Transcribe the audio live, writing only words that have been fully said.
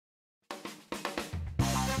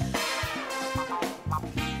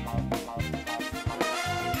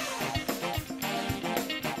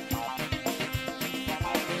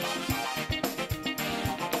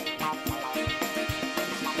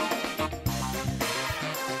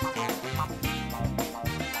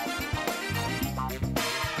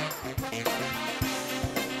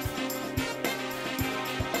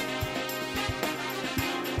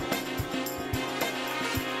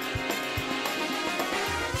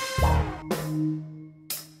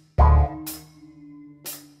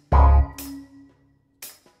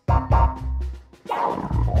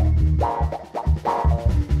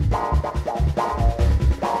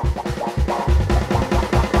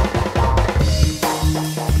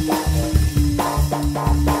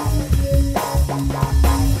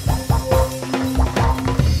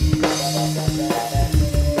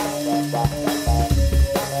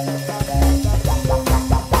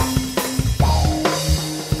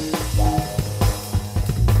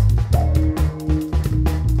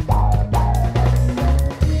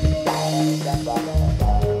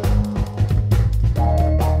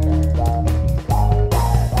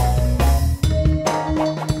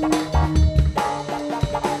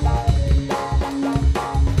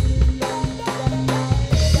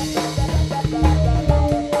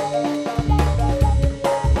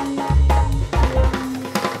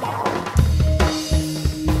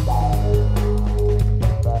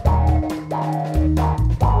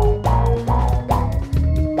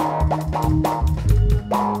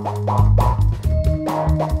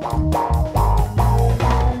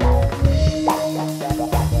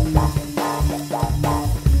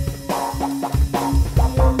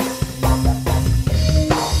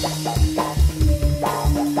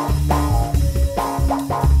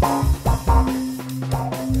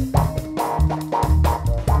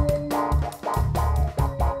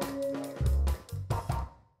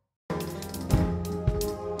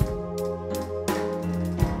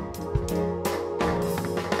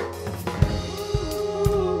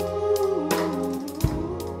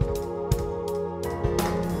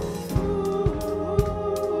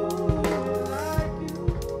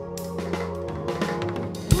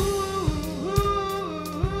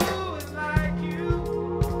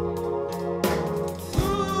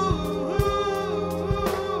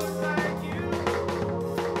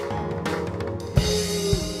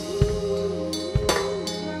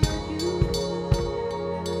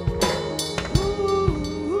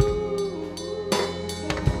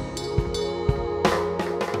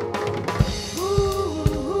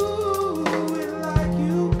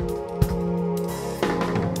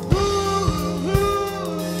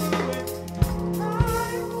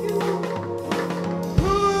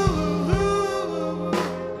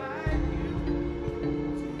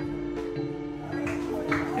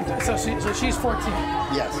14.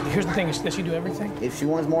 Yes. Here's the thing, does she do everything? If she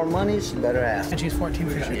wants more money, she better ask. And she's 14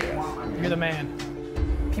 for sure. Yes. You're the man.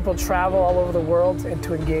 People travel all over the world and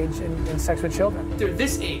to engage in sex with children. They're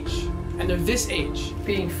this age, and they're this age,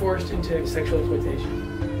 being forced into sexual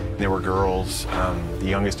exploitation. There were girls, the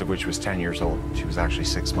youngest of which was 10 years old. She was actually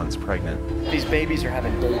 6 months pregnant. These babies are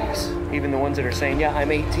having babies. Even the ones that are saying, yeah,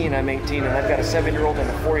 I'm 18, and I've got a 7-year-old and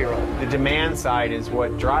a 4-year-old. The demand side is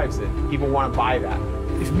what drives it. People want to buy that.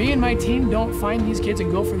 If me and my team don't find these kids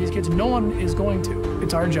and go for these kids, no one is going to.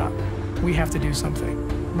 It's our job. We have to do something.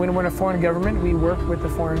 When we're in a foreign government, we work with the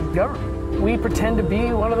foreign government. We pretend to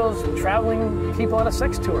be one of those traveling people on a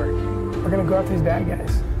sex tour. We're going to go after these bad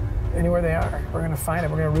guys. Anywhere they are. We're going to find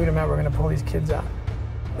them, we're going to root them out, we're going to pull these kids out.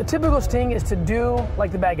 The typical sting is to do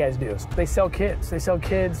like the bad guys do. They sell kids. They sell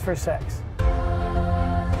kids for sex.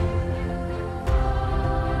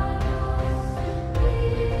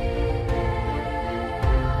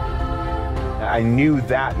 I knew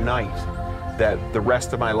that night that the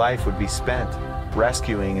rest of my life would be spent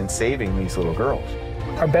rescuing and saving these little girls.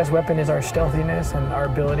 Our best weapon is our stealthiness and our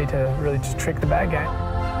ability to really just trick the bad guy.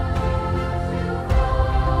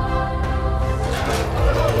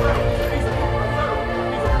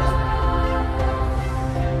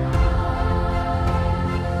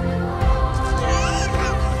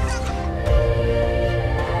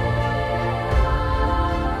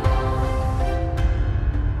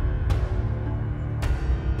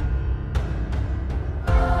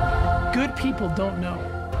 Good people don't know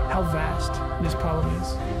how vast this problem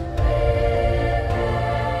is.